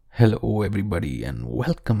Hello, everybody, and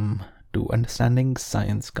welcome to Understanding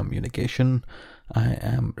Science Communication. I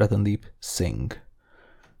am Ratandeep Singh.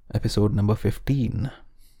 Episode number 15.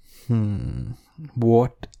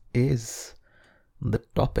 What is the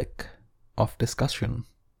topic of discussion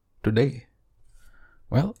today?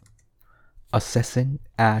 Well, assessing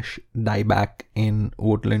ash dieback in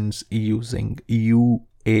woodlands using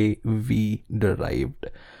UAV derived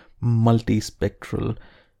multispectral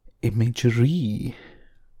imagery.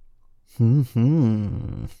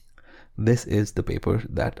 This is the paper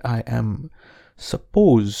that I am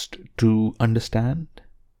supposed to understand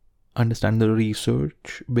the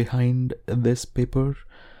research behind this paper,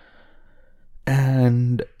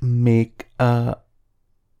 and make an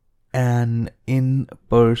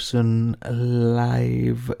in-person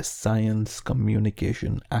live science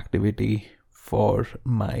communication activity for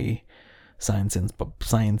my Science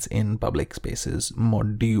in Public Spaces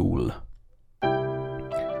module.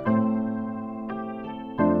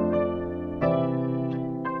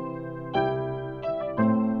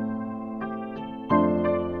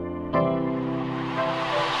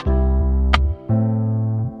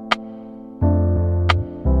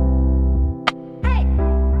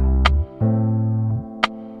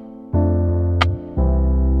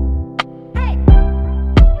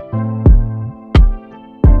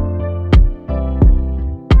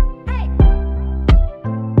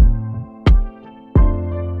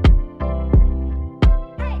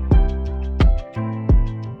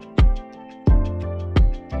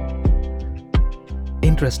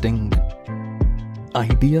 Interesting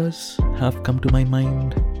ideas have come to my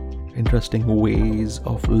mind. Interesting ways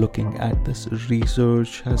of looking at this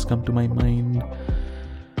research has come to my mind.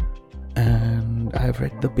 And I've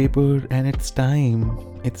read the paper, and it's time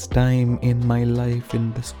in my life,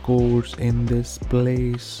 in this course, in this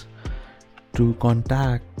place, to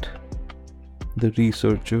contact the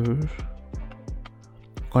researcher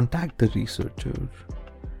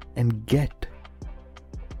and get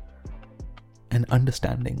an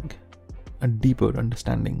understanding, a deeper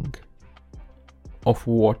understanding of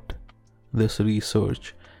what this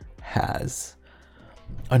research has.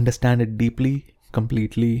 Understand it deeply,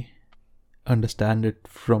 completely, understand it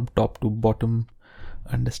from top to bottom,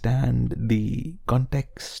 understand the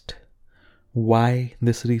context, why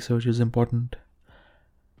this research is important,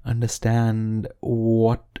 understand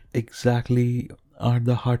what exactly are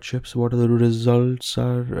the hardships, what are the results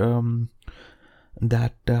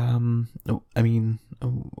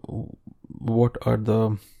what are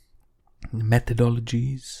the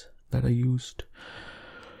methodologies that are used,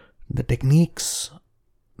 the techniques,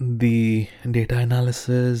 the data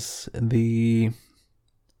analysis, the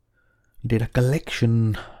data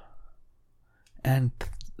collection, and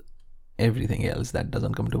everything else that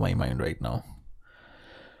doesn't come to my mind right now.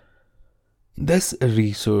 This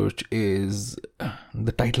research is,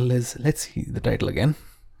 the title is, let's see the title again,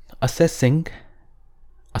 assessing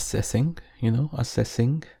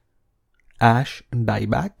ash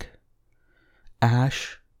dieback.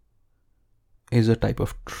 Ash is a type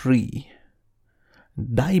of tree.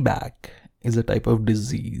 Dieback is a type of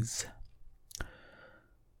disease.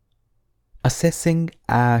 Assessing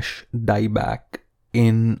ash dieback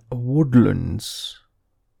in woodlands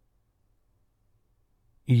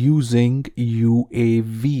using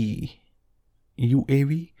UAV,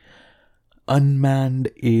 unmanned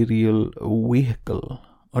aerial vehicle,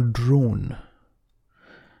 a drone,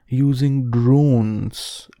 using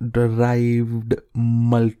drones derived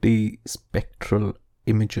multispectral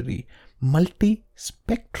imagery.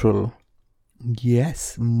 Multispectral,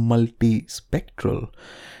 yes, multispectral,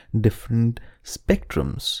 different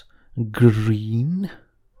spectrums. Green,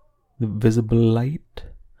 the visible light,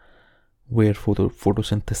 where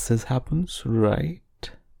photosynthesis happens,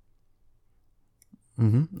 right?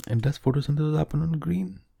 And does photosynthesis happen on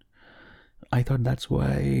green? I thought that's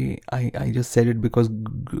why I just said it, because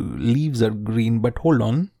leaves are green, but hold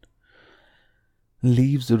on.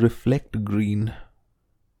 Leaves reflect green.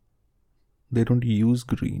 They don't use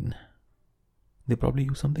green. They probably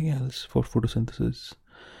use something else for photosynthesis,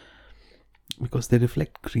 because they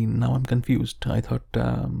reflect green. Now I'm confused. I thought,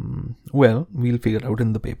 we'll figure it out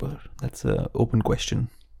in the paper. That's an open question.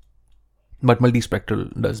 But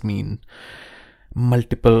multispectral does mean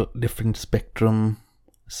multiple different spectra,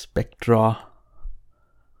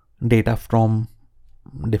 data from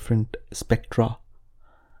different spectra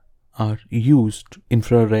are used: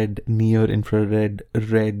 infrared, near infrared,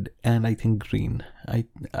 red, and I think green. I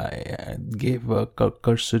gave a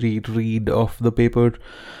cursory read of the paper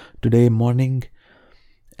today morning,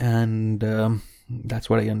 and that's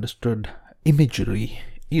what I understood. Imagery,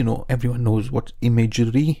 everyone knows what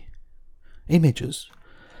imagery, images.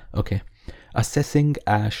 Okay. Assessing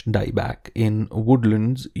ash dieback in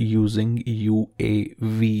woodlands using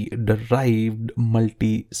UAV derived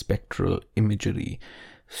multispectral imagery.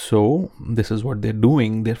 So, this is what they're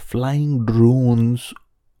doing. They're flying drones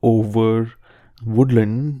over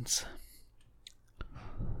woodlands,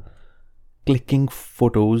 clicking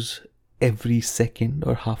photos every second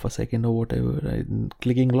or half a second or whatever, right?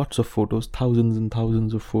 Clicking lots of photos, thousands and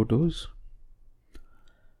thousands of photos,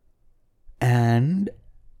 and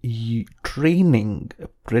training a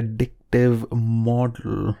predictive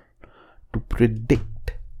model to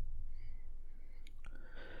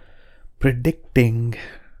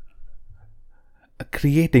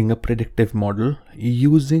creating a predictive model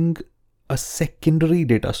using a secondary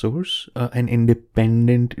data source, an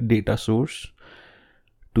independent data source,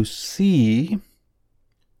 to see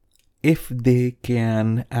if they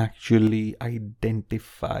can actually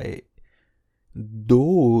identify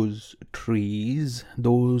those trees,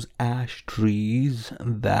 those ash trees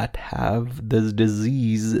that have this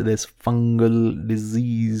disease, this fungal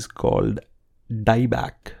disease called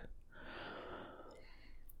dieback.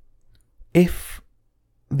 If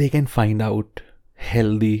they can find out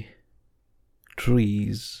healthy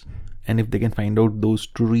trees, and if they can find out those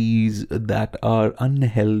trees that are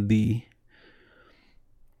unhealthy,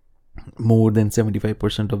 more than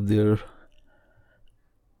 75% of their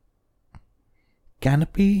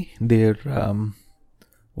canopy, their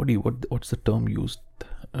what's the term used?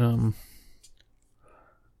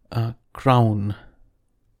 Crown.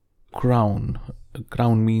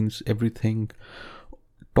 Crown means everything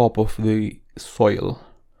top of the soil,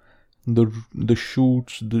 the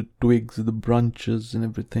shoots, the twigs, the branches, and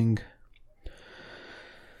everything.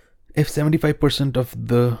 If 75% of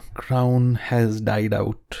the crown has died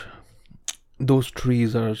out, those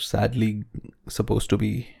trees are sadly supposed to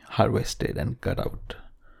be harvested and cut out.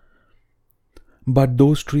 But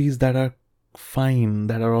those trees that are fine,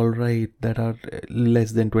 that are alright, that are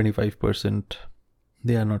less than 25%,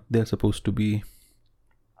 they are not, they're supposed to be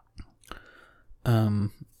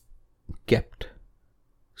kept.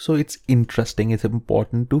 So it's interesting, it's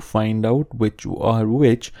important to find out which are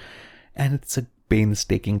which, and it's a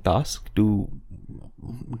painstaking task to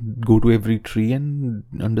go to every tree and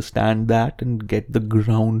understand that and get the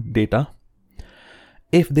ground data.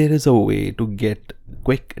 If there is a way to get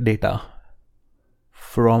quick data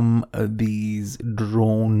from these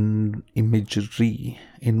drone imagery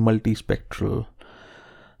in multispectral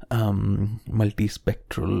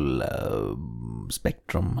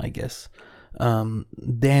spectrum, I guess,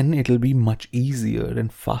 then it'll be much easier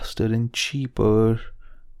and faster and cheaper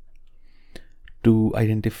to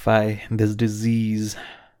identify this disease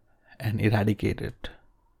and eradicate it.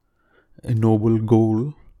 A noble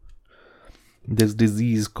goal. This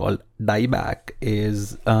disease called dieback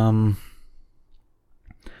is a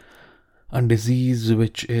disease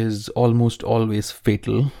which is almost always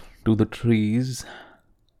fatal to the trees.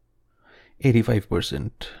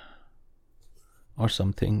 85% or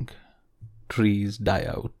something trees die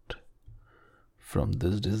out from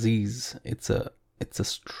this disease. It's a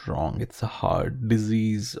hard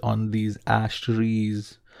disease on these ash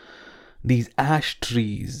trees. These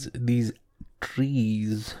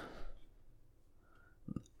trees,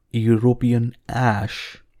 European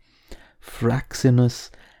ash,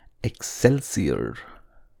 Fraxinus excelsior,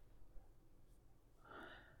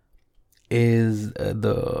 is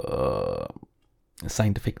the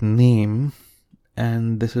scientific name,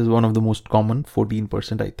 and this is one of the most common,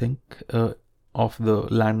 14% I think, of the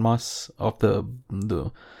landmass, of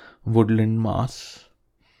the woodland mass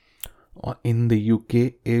in the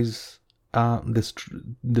UK is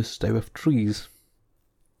this type of trees,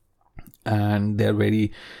 and they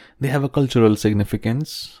have a cultural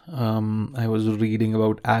significance. I was reading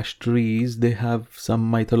about ash trees. They have some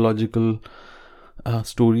mythological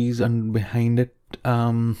stories and behind it.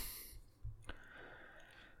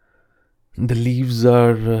 The leaves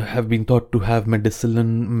have been thought to have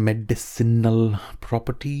medicinal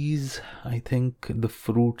properties. I think the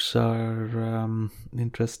fruits are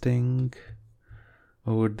interesting.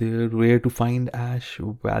 Over there, where to find ash?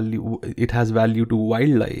 It has value to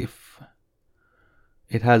wildlife.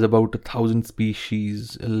 It has about 1,000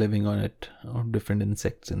 species living on it, or different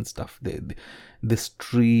insects and stuff. This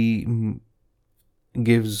tree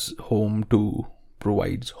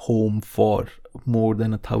provides home for more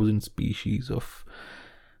than 1,000 species of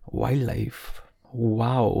wildlife.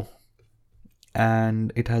 Wow.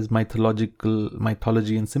 And it has mythology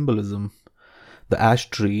and symbolism. The ash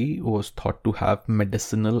tree was thought to have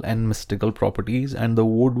medicinal and mystical properties, and the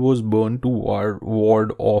wood was burned to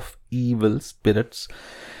ward off evil spirits.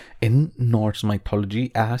 In Norse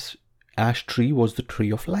mythology, ash tree was the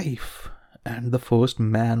tree of life, and the first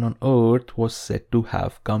man on earth was said to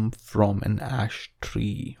have come from an ash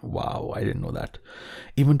tree. Wow, I didn't know that.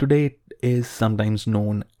 Even today, it is sometimes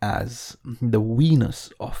known as the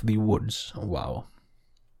Venus of the woods. Wow,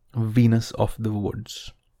 Venus of the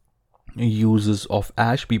woods. Uses of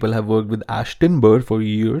ash. People have worked with ash timber for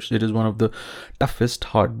years. It is one of the toughest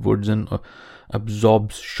hardwoods and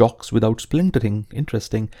absorbs shocks without splintering.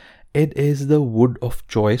 Interesting. It is the wood of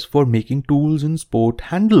choice for making tools and sport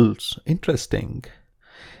handles. Interesting.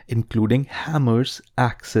 Including hammers,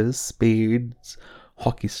 axes, spades,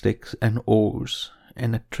 hockey sticks, and oars.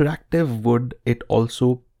 An attractive wood, it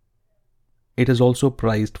is also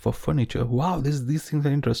prized for furniture. Wow, these things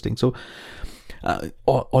are interesting. So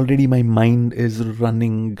already my mind is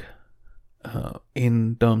running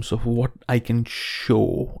in terms of what I can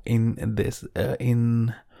show in this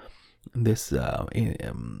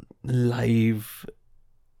live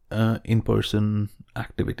in-person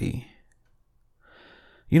activity.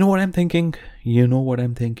 You know what I'm thinking? You know what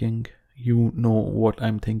I'm thinking? You know what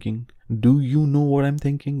I'm thinking? Do you know what I'm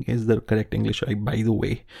thinking? Is the correct English, by the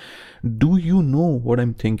way. Do you know what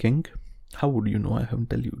I'm thinking? How would you know? I haven't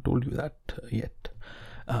told you that yet.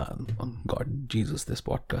 God, Jesus, this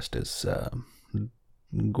podcast is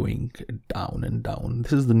going down and down.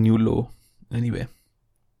 This is the new low. Anyway,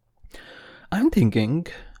 I'm thinking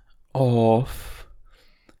of...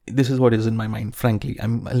 This is what is in my mind, frankly.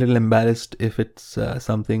 I'm a little embarrassed if it's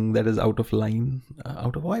something that is out of line.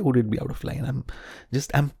 Why would it be out of line?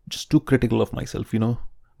 I'm just too critical of myself, you know.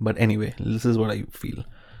 But anyway, this is what I feel.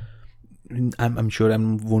 I'm sure I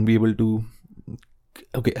won't be able to.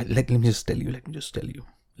 Okay, let me just tell you.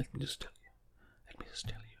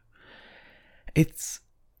 It's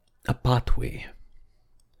a pathway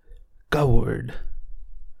covered.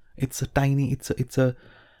 It's a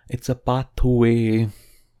pathway.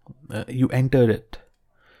 You enter it.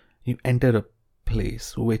 You enter a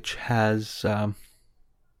place which has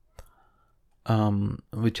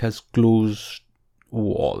closed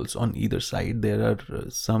walls on either side. There are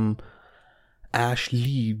some ash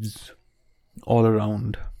leaves all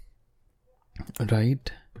around,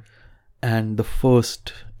 right? And the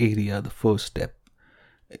first step,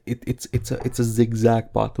 it's a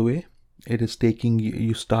zigzag pathway. It is taking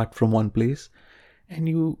you start from one place and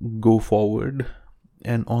you go forward,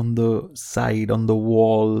 and on the side, on the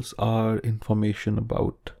walls, are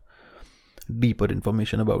deeper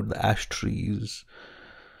information about the ash trees,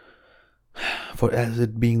 for as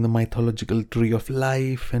it being the mythological tree of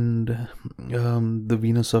life, and the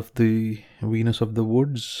Venus of the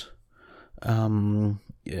woods,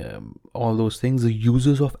 all those things. The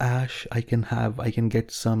uses of ash, I can get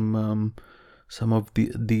some of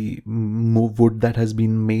the wood that has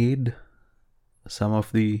been made, some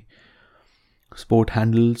of the sport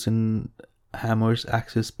handles and hammers,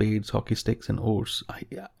 axes, spades, hockey sticks, and oars.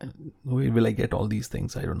 Where will I get all these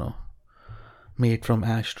things? I don't know. Made from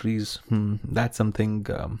ash trees. That's something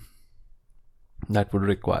that would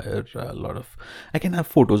require a lot of... I can have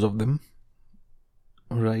photos of them,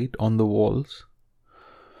 right, on the walls.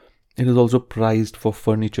 It is also prized for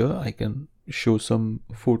furniture. I can show some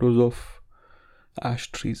photos of ash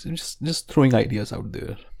trees. Just throwing ideas out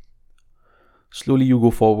there. Slowly you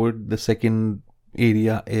go forward. The second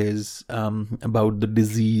area is about the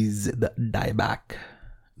disease, the dieback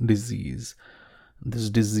disease. This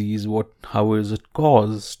disease, how is it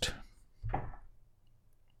caused?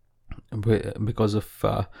 Because of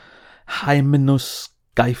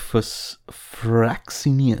Hymenoscyphus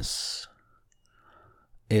fraxineus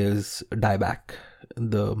is dieback,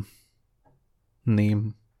 the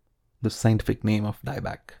scientific name of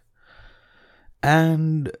dieback.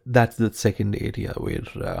 And that's the second area where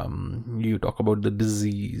you talk about the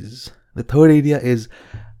disease. The third area is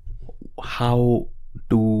how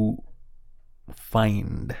to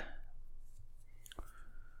find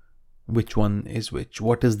which one is which.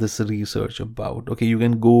 What is this research about? Okay, you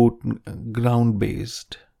can go ground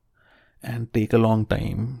based and take a long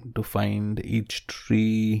time to find each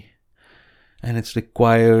tree, and it's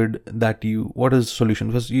required that what is the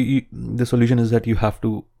solution? First, the solution is that you have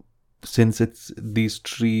to, since it's these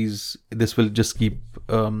trees, this will just keep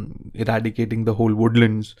eradicating the whole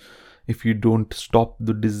woodlands if you don't stop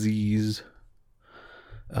the disease.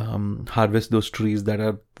 Harvest those trees that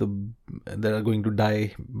are going to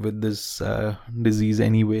die with this disease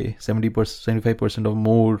anyway, 70%, 75% or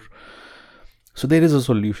more. So there is a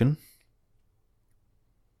solution.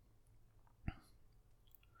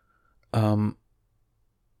 In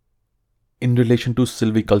relation to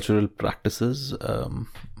silvicultural practices,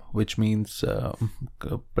 which means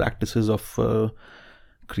practices of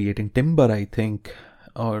creating timber, I think.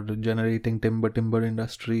 or generating timber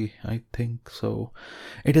industry, I think so.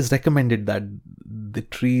 It is recommended that the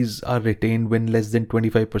trees are retained when less than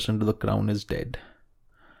 25% of the crown is dead,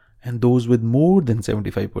 and those with more than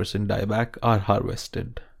 75% dieback are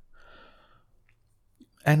harvested,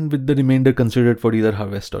 and with the remainder considered for either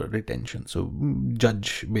harvest or retention. So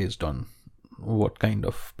judge based on what kind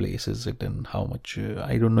of place is it and how much.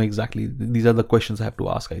 I don't know exactly. These are the questions I have to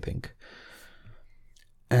ask, I think.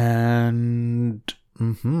 And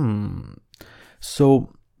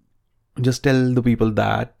so just tell the people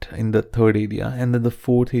that in the third area. And then the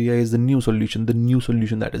fourth area is the new solution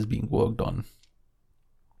that is being worked on.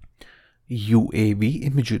 UAV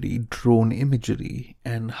imagery, drone imagery,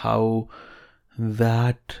 and how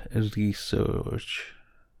that research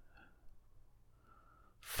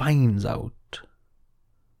finds out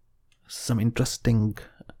some interesting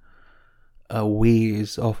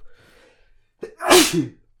ways of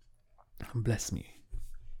bless me,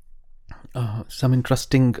 some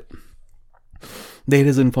interesting, there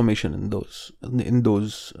is information in those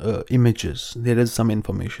images. There is some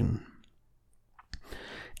information,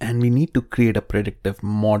 and we need to create a predictive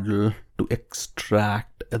model to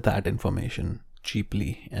extract that information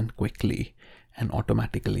cheaply and quickly and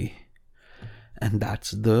automatically. And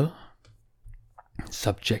that's the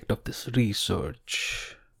subject of this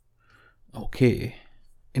research. Okay,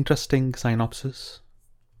 interesting synopsis,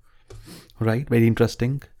 right? Very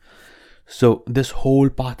interesting. So this whole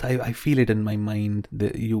path, I feel it in my mind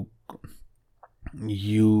that you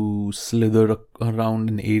slither around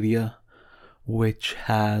an area which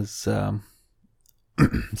has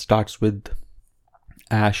starts with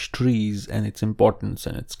ash trees and its importance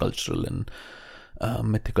and its cultural and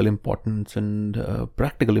mythical importance and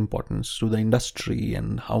practical importance to the industry,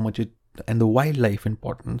 and how much it, and the wildlife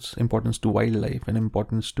importance to wildlife, and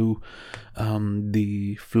importance to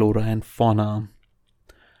the flora and fauna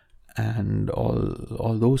and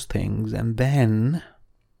all those things. And then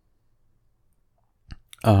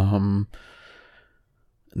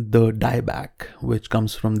the dieback, which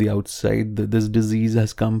comes from the outside. This disease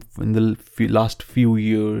has come in the last few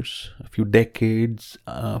years, a few decades,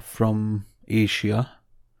 from Asia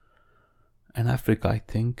and Africa, I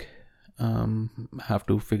think. Have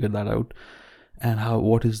to figure that out, and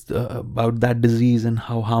what is about that disease and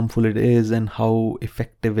how harmful it is and how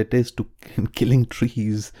effective it is to killing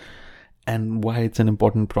trees, and why it's an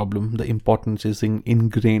important problem. The importance is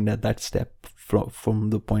ingrained at that step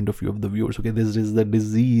from the point of view of the viewers. Okay, this is the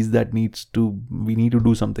disease that we need to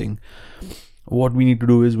do something. What we need to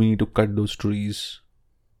do is we need to cut those trees,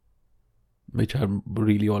 which are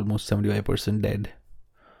really almost 75% dead,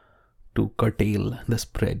 to curtail the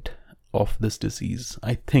spread of this disease.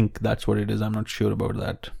 I think that's what it is. I'm not sure about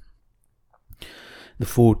that. The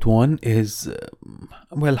fourth one is,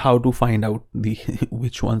 how to find out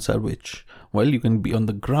which ones are which. Well, you can be on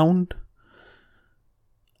the ground,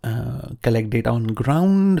 collect data on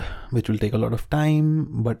ground, which will take a lot of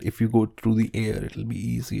time, but if you go through the air, it'll be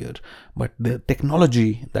easier. But the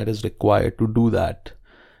technology that is required to do that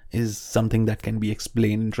is something that can be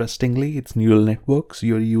explained interestingly. It's neural networks.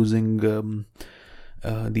 You're using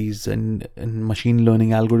these in machine learning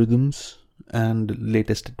algorithms and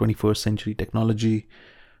latest 21st century technology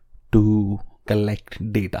to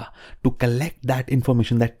collect data, to collect that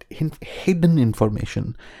information, that hidden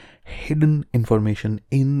information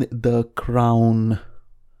in the crown,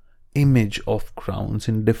 image of crowns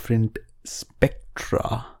in different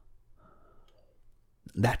spectra,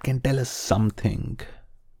 that can tell us something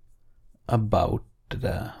about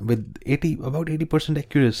with 80%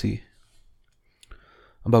 accuracy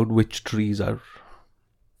about which trees are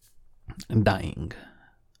dying,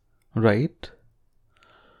 right?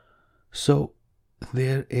 So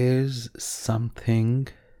there is something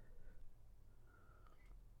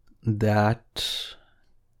that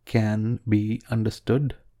can be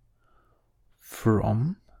understood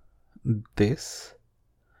from this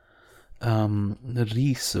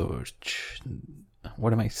research.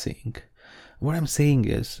 What am I saying? What I'm saying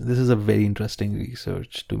is, this is a very interesting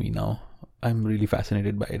research to me now. I'm really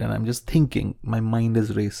fascinated by it, and I'm just thinking, my mind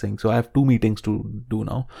is racing. So I have 2 meetings to do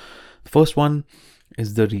now. The first one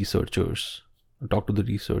is the researchers, talk to the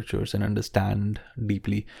researchers and understand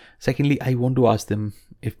deeply. Secondly, I want to ask them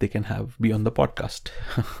if they can be on the podcast.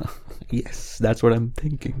 Yes, that's what I'm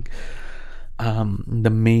thinking.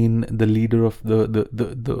 The leader of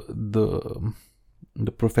the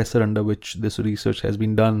professor under which this research has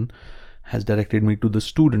been done has directed me to the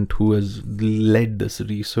student who has led this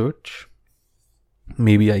research.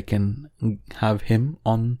 Maybe I can have him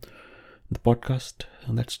on the podcast,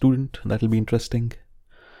 that student. That'll be interesting.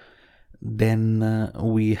 Then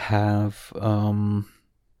we have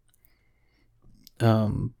a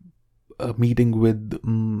meeting with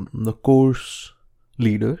the course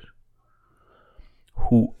leader,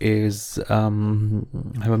 who is have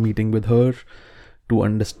a meeting with her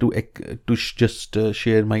to just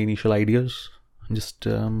share my initial ideas, just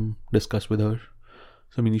discuss with her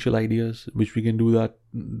some initial ideas, which we can do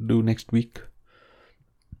next week.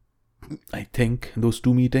 I think those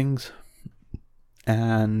 2 meetings,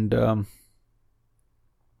 and so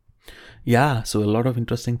a lot of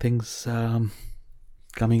interesting things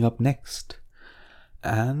coming up next.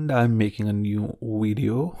 And I'm making a new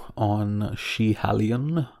video on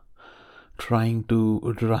Schiehallion, trying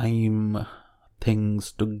to rhyme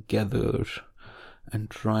things together and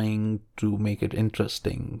trying to make it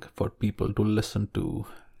interesting for people to listen to,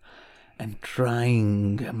 and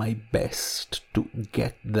trying my best to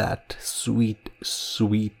get that sweet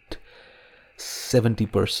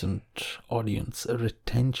 70% audience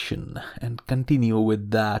retention and continue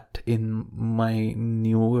with that in my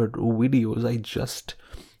newer videos. I just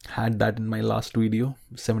had that in my last video,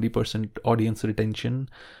 70% audience retention.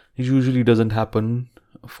 It usually doesn't happen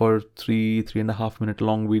for 3.5 minute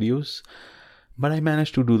long videos, but I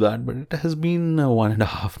managed to do that. But it has been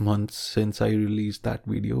 1.5 months since I released that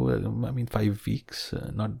video. 5 weeks,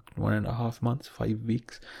 not 1.5 months, 5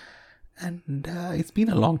 weeks. And it's been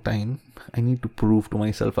a long time. I need to prove to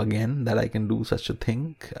myself again that I can do such a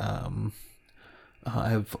thing.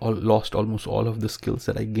 I've lost almost all of the skills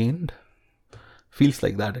that I gained. Feels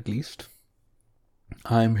like that, at least.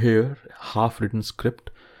 I'm here, half-written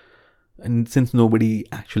script. And since nobody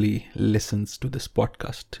actually listens to this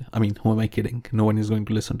podcast, who am I kidding? No one is going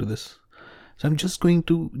to listen to this. So I'm just going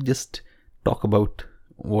to talk about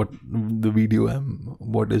what the video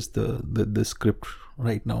what is the script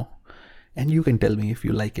right now. And you can tell me if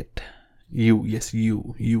you like it. You.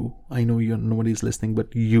 I know nobody's listening,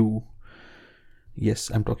 but you. Yes,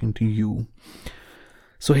 I'm talking to you.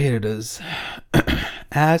 So here it is.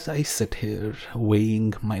 As I sit here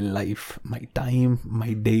weighing my life, my time,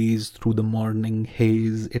 my days through the morning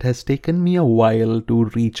haze, it has taken me a while to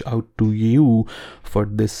reach out to you, for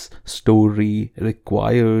this story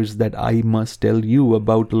requires that I must tell you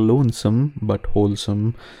about a lonesome but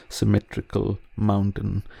wholesome symmetrical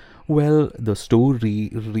mountain. Well, the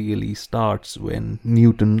story really starts when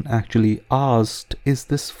Newton actually asked, is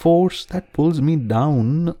this force that pulls me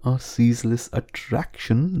down a ceaseless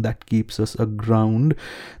attraction that keeps us aground,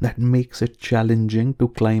 that makes it challenging to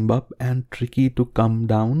climb up and tricky to come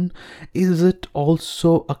down? Is it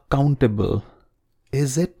also accountable?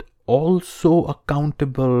 Is it also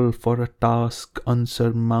accountable for a task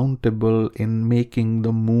unsurmountable in making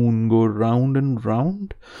the moon go round and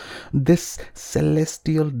round? This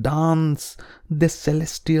celestial dance,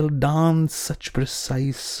 such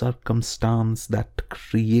precise circumstance that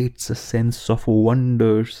creates a sense of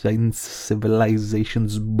wonder since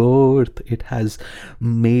civilization's birth. It has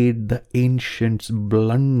made the ancients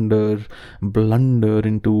blunder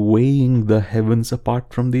into weighing the heavens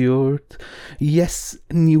apart from the earth. Yes,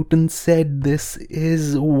 Newton said this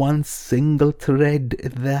is one single thread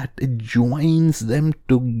that joins them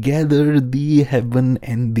together, the heaven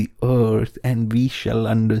and the earth, and we shall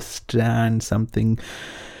understand something.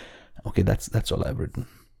 Okay, that's all I've written.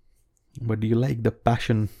 But do you like the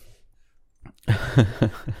passion?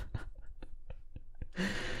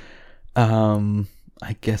 I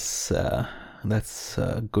guess that's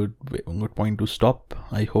a good point to stop.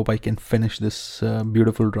 I hope I can finish this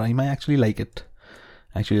beautiful rhyme. I actually like it.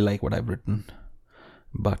 I actually like what I've written.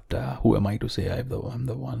 But who am I to say I'm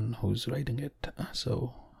the one who's writing it?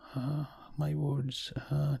 So my words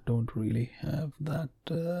don't really have that.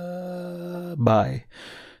 Bye.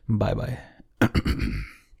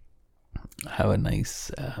 Have a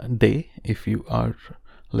nice day if you are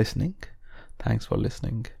listening. Thanks for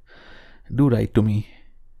listening. Do write to me.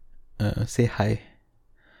 Say hi.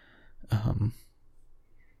 How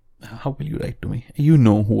will you write to me? You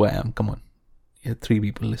know who I am. Come on. You have 3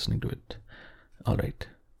 people listening to it. All right.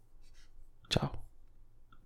 Ciao.